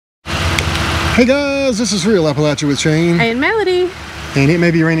Hey guys, this is Real Appalachia with Shane. And Melody. And it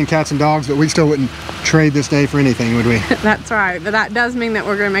may be raining cats and dogs, but we still wouldn't trade this day for anything, would we? That's right, but that does mean that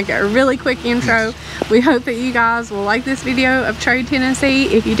we're going to make it a really quick intro. Yes. We hope that you guys will like this video of Trade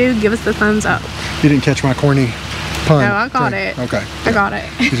Tennessee. If you do, give us the thumbs up. You didn't catch my corny pun? No, I got it. Okay. I got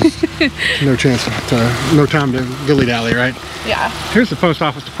it. No chance, no time to dilly-dally, right? Yeah. Here's the post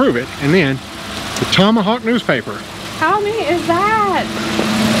office to prove it, and then the Tomahawk newspaper. How neat is that?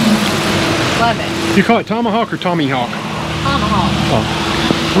 Love it. You call it Tomahawk or Tommy Hawk? Tomahawk.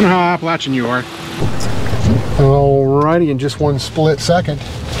 Oh. I wonder how Appalachian you are. Alrighty, in just one split second,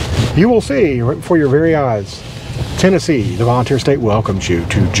 you will see right before your very eyes, Tennessee, the volunteer state, welcomes you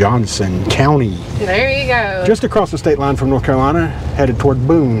to Johnson County. There you go. Just across the state line from North Carolina, headed toward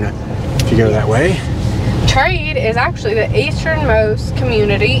Boone, if you go that way. Trade is actually the easternmost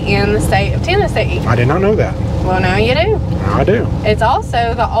community in the state of Tennessee. I did not know that. Well, now you do. Now I do. It's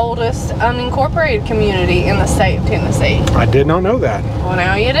also the oldest unincorporated community in the state of Tennessee. I did not know that. Well,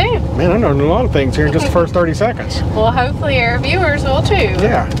 now you do. Man, I know a lot of things here in just the first 30 seconds. Well, hopefully our viewers will too.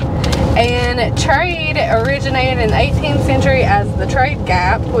 Yeah. And trade originated in the 18th century as the Trade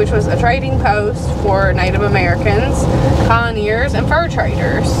Gap, which was a trading post for Native Americans, pioneers, and fur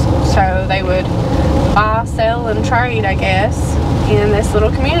traders. So they would buy, sell, and trade, I guess, in this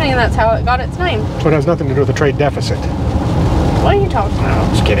little community, and that's how it got its name. So it has nothing to do with the trade deficit. What are you talking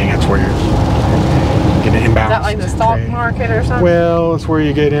about? Just kidding, that's where you're getting imbalance. Is that like the stock market or something? Well, it's where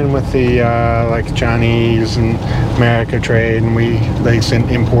you get in with the like Chinese and America trade, and they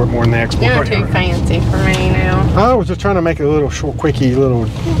import more than they export. You're too fancy for me now. I was just trying to make it a little short, quickie, little,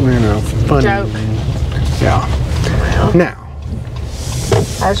 funny joke. Yeah. Well, now,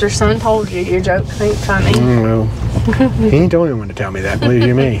 as your son told you, your jokes ain't funny. Well, he ain't the only one to tell me that, believe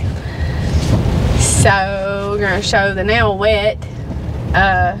you me. So we're gonna show the now wet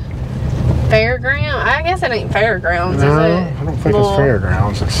fairground. I guess it ain't fairgrounds, No, is it? I don't think it's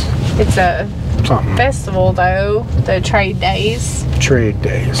fairgrounds. It's a something. festival though, the Trade Days. Trade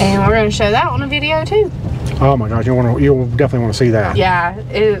Days. And we're gonna show that on a video too. Oh my gosh, you'll definitely want to see that. Yeah,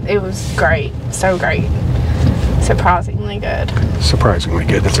 it was great. So great. Surprisingly good. Surprisingly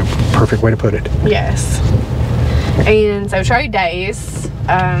good. That's a perfect way to put it. Yes. And so Trade Days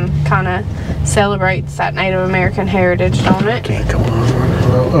kind of celebrates that Native American heritage, don't it? Can't go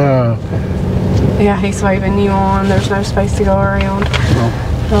on. Well, yeah, he's waving you on. There's no space to go around. well,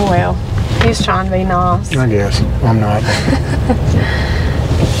 Oh well. He's trying to be nice. I guess. I'm not.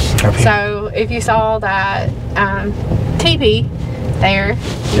 So if you saw that teepee there,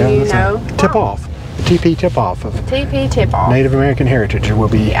 Yeah, you that's know. a tip-off. The TP tip-off of TP tip-off. Native American heritage will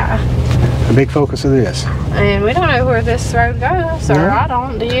be Yeah. a big focus of this. And we don't know where this road goes, or No. I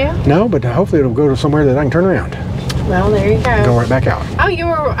don't, do you? No, but hopefully it'll go to somewhere that I can turn around. Well, there you go. Go right back out. Oh, you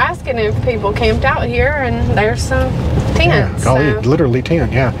were asking if people camped out here, and there's some tents. Yeah, So. literally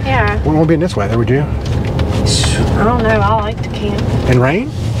tent, yeah. Yeah. Won't be in this weather, would you? I don't know. I like to camp. In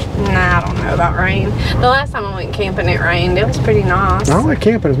rain? Nah, I don't know about rain. The last time I went camping, it rained. It was pretty nice. I don't like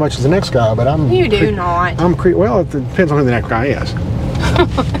camping as much as the next guy, but I'm... You do not. Well, it depends on who the next guy is.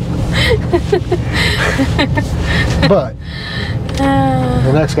 But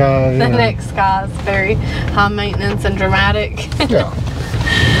the next guy... The next guy's very high maintenance and dramatic. Yeah.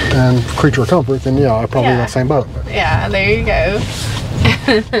 And creature of comfort, then yeah, I'd probably in that same boat. Yeah, there you go.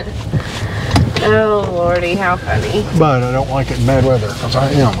 Oh, Lordy, how funny. But I don't like it in bad weather, because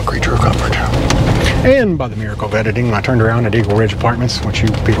I am a creature of comfort. And by the miracle of editing, I turned around at Eagle Ridge Apartments, which you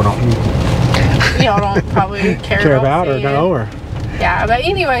people don't Y'all don't probably care about or know. Or yeah, but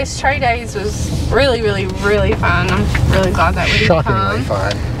anyways, Trade Days was really, really, really fun. I'm really glad that we did shockingly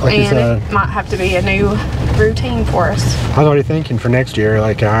fun. Like you and said, it might have to be a new routine for us. I was already thinking for next year,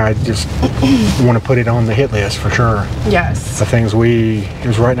 like I just want to put it on the hit list for sure. Yes. The things it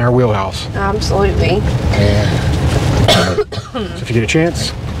was right in our wheelhouse. Absolutely. And so if you get a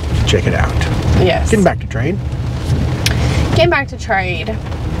chance, check it out. Yes. Getting back to trade. Getting back to trade.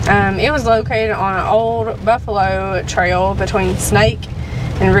 It was located on an old buffalo trail between Snake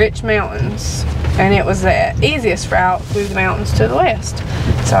and Rich Mountains, and it was the easiest route through the mountains to the west.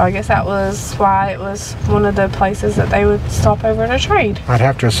 So I guess that was why it was one of the places that they would stop over to trade. I'd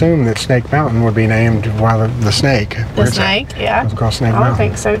have to assume that Snake Mountain would be named while the snake. The snake, yeah. It was across Snake I Mountain.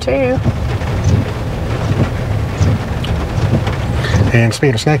 think so too. And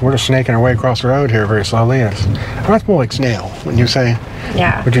speaking of snake, we're just snaking our way across the road here very slowly. That's more like snail. When you say,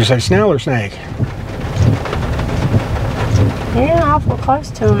 yeah. Would you say snail or snake? You're getting awful close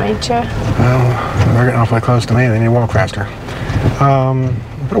to them, ain't you? Well, they're getting awfully close to me. They need to walk faster.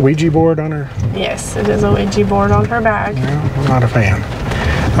 Put a Ouija board on her? Yes, it is a Ouija board on her bag. No, I'm not a fan.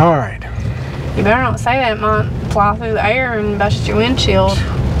 All right. You better not say that. It might fly through the air and bust your windshield.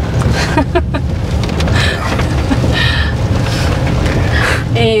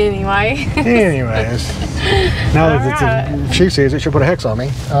 Anyways, now that if she sees it, she'll put a hex on me.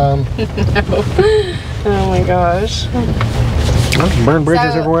 No. Oh my gosh. I can burn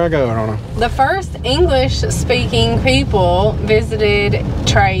bridges everywhere I go. I don't know. The first English-speaking people visited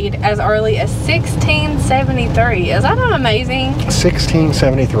trade as early as 1673. Is that not amazing?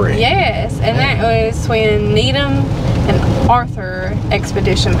 1673. Yes, and that was when Needham and Arthur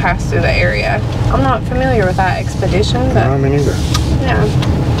expedition passed through the area. I'm not familiar with that expedition, but No, me neither.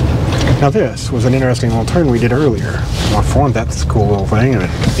 yeah. Now this was an interesting little turn we did earlier. I formed that's a cool little thing. And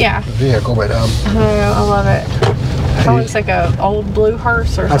Yeah. vehicle, but Oh, I love it. It looks like an old blue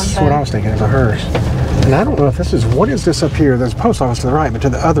hearse or that's something. what I was thinking. It's a hearse. And I don't know if this is, what is this up here? There's a post office to the right, but to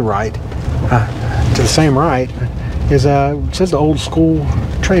the other right, to the same right, is it says the old school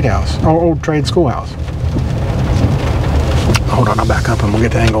trade house, or old trade schoolhouse. Hold on, I'll back up and we'll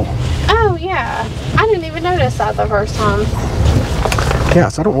get the angle. Oh, yeah. I didn't even notice that the first time. Yeah,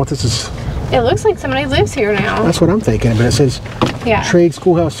 so I don't know what this is. It looks like somebody lives here now. That's what I'm thinking, but it says Yeah. trade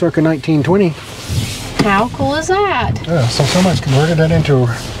schoolhouse circa 1920. How cool is that? Yeah, so someone's converted that into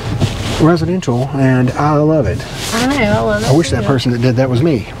residential, and I love it. I know, I love it. I wish that person that did that was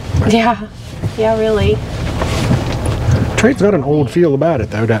me. Yeah. Yeah, really. Trade's got an old feel about it,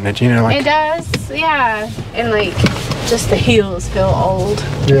 though, doesn't it? You know, like It does, yeah. And like, just the hills feel old.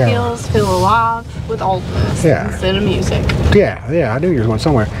 The Yeah. hills feel alive with oldness Yeah. instead of music. yeah, I knew you were going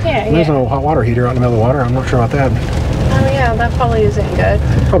somewhere. Yeah, There's yeah. no hot water heater out in the middle of the water. I'm not sure about that. Oh yeah, that probably isn't good.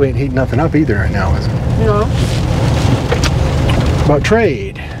 Probably ain't heating nothing up either right now, is it? No. But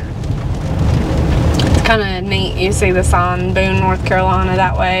trade. It's kind of neat. You see the sign, Boone, North Carolina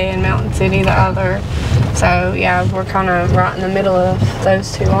that way, and Mountain City the other. So yeah, we're kind of right in the middle of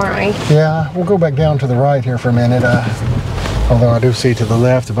those two, aren't we? Yeah, we'll go back down to the right here for a minute. Although I do see to the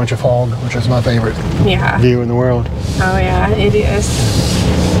left a bunch of fog, which is my favorite Yeah. view in the world. Oh yeah, it is.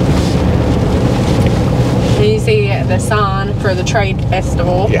 And you see the sign for the trade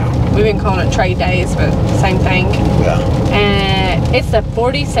festival. Yeah. We've been calling it trade days, but same thing. Yeah. And it's the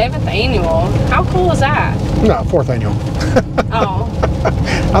 47th annual. How cool is that? No, 4th annual. Oh,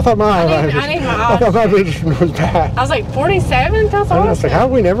 I thought my I need my I thought my vision was bad. I was like, 47th? That's I was like, awesome. how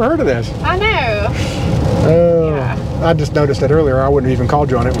have we never heard of this? I know. Yeah. I just noticed it earlier. I wouldn't have even called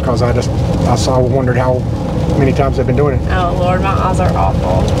you on it because I wondered how many times they've been doing it. Oh Lord, my eyes are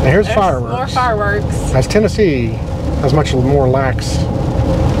awful. And here's There's fireworks. More fireworks. As Tennessee has much more lax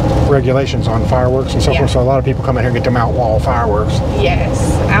regulations on fireworks and so Yeah. forth, so a lot of people come in here and get them outlaw fireworks. Yes,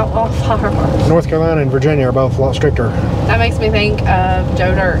 outlaw fireworks. North Carolina and Virginia are both a lot stricter. That makes me think of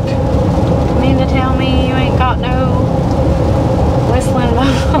Joe Dirt. Mean to tell me you ain't got no whistling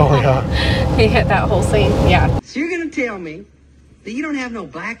ball? Oh yeah. He hit that whole scene. Yeah. So you're gonna tell me that you don't have no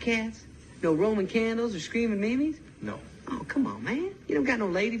black cats, no Roman candles, or screaming mimes? No. Oh, come on, man. You don't got no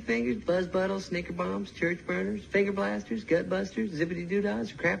lady fingers, buzz buttles, snicker bombs, church burners, finger blasters, gut busters, zippity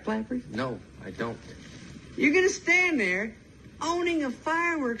doodads, or crap flappers? No, I don't. You're gonna stand there owning a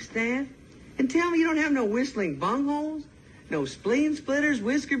fireworks stand and tell me you don't have no whistling bungholes, no spleen splitters,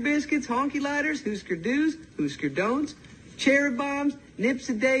 whisker biscuits, honky lighters, Husker do's, Husker don'ts, cherry bombs, nips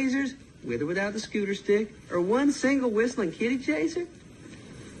and daisers, with or without the scooter stick, or one single whistling kitty chaser?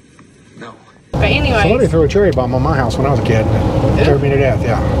 No. But anyway. Somebody threw a cherry bomb on my house when I was a kid. It scared me to death,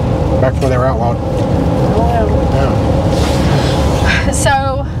 yeah. Back before they were outlawed. Yeah.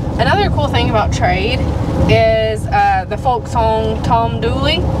 So another cool thing about trade is the folk song Tom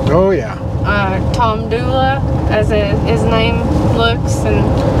Dooley. Oh yeah. Tom Dooley, as his name looks and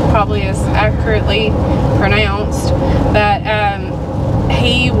probably is accurately pronounced, that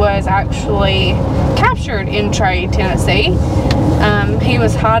he was actually captured in Trade, Tennessee. He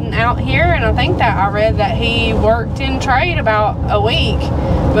was hiding out here, and I think that I read that he worked in Trade about a week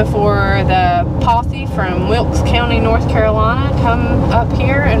before the posse from Wilkes County, North Carolina come up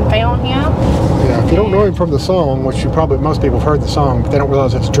here and found him. Yeah, if you don't know him from the song, which most people have heard the song, but they don't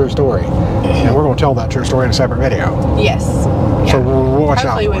realize it's a true story. And we're going to tell that true story in a separate video. Yes. So we'll watch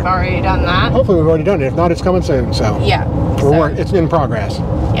out. Hopefully for we've it. already done that. Hopefully we've already done it. If not, it's coming soon. So Yeah. it's in progress.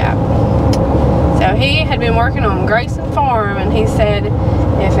 Yeah. So he had been working on Grayson Farm, and he said,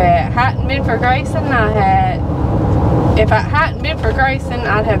 if it hadn't been for Grayson,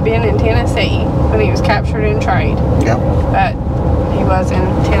 I'd have been in Tennessee when he was captured in Trade. Yep. But he was in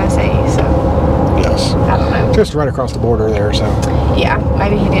Tennessee, so Yes. I don't know. Just right across the border there, so. Yeah,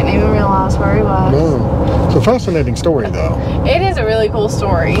 maybe he didn't even realize where he was. No. It's a fascinating story, though. It is a really cool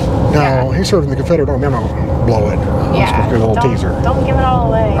story. No, he served in the Confederate Army. I'm not gonna blow it. I'm supposed to do a little teaser. Don't give it all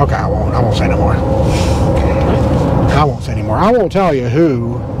away. Okay, I won't say no more. I won't say any more. I won't tell you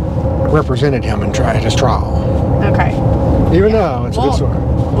who represented him in his trial. Okay. Even though it's a good story.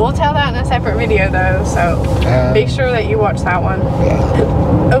 We'll tell that in a separate video, though, so be sure that you watch that one.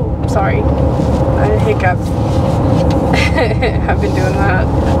 Yeah. Oh, sorry. I had a hiccup. I've been doing that a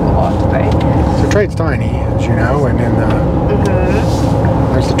lot today. So trade's tiny, as you know, and then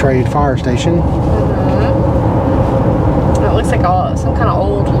there's the trade fire station. It looks like some kind of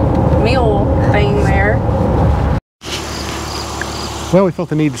old mill thing there. Well, we felt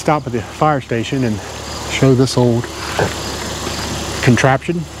the need to stop at the fire station and show this old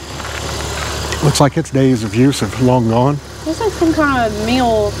contraption. Looks like its days of use have long gone. Looks like some kind of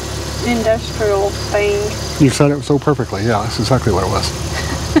mill industrial thing. You said it so perfectly. Yeah, that's exactly what it was.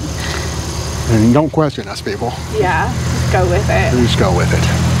 And don't question us, people. Yeah, just go with it. We just go with it.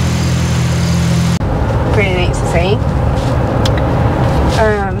 Pretty neat to see.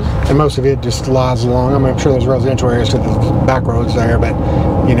 And most of it just lies along. I'm sure there's residential areas to the back roads there, but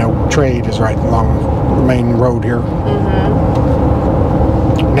you know, trade is right along the main road here.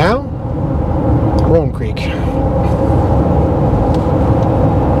 Now, Rome Creek.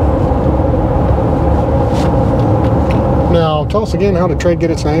 Now, tell us again, how did trade get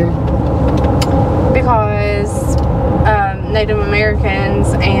its name? Because Native Americans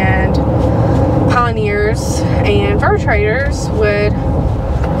and pioneers and fur traders would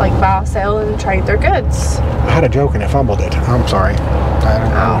like buy, sell, and trade their goods. I had a joke and I fumbled it. I'm sorry.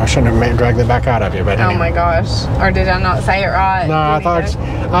 I shouldn't have dragged it back out of you. But oh my gosh. Or did I not say it right? No, I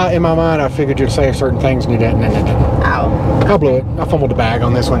thought in my mind I figured you'd say certain things and you didn't, and it didn't. Oh. I blew it. I fumbled the bag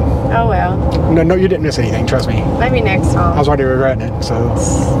on this one. Oh well. No, you didn't miss anything, trust me. Maybe next time. I was already regretting it, so.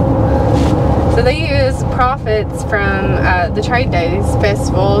 So they use profits from the Trade Days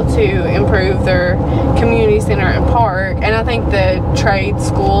Festival to improve their community center and park. And I think the trade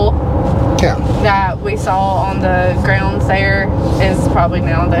school that we saw on the grounds there is probably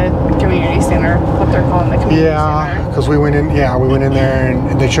now the community center, what they're calling the community center. Yeah, because we went in there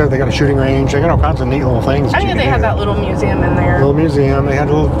and they showed they got a shooting range. They got all kinds of neat little things. I think they had that little museum in there. Little museum. They had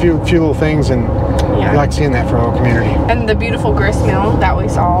a few little things, and we like seeing that for our community. And the beautiful grist mill that we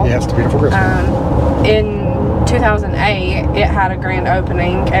saw. Yes, the beautiful grist mill. In 2008, it had a grand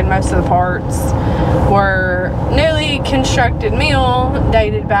opening, and most of the parts were newly constructed mill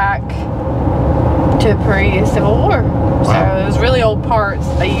dated back to pre-Civil War. Wow. So it was really old parts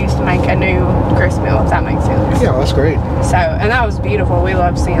they used to make a new grist mill, if that makes sense. Yeah, that's great. So, and that was beautiful. We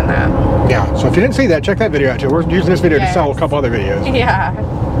loved seeing that. Yeah, so if you didn't see that, check that video out too. We're using this video to sell a couple other videos. Yeah.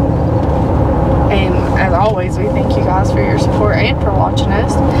 And as always, we thank you guys for your support and for watching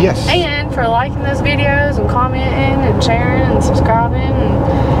us. Yes. And for liking those videos and commenting and sharing and subscribing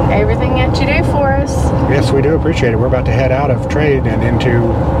and everything that you do for us. Yes, we do appreciate it. We're about to head out of trade and into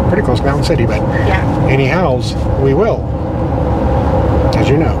pretty close Mountain City, but anyhows, we will. As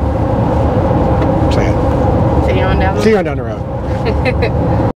you know. Say it. See you on down the road. See you on down the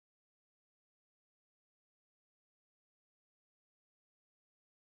road.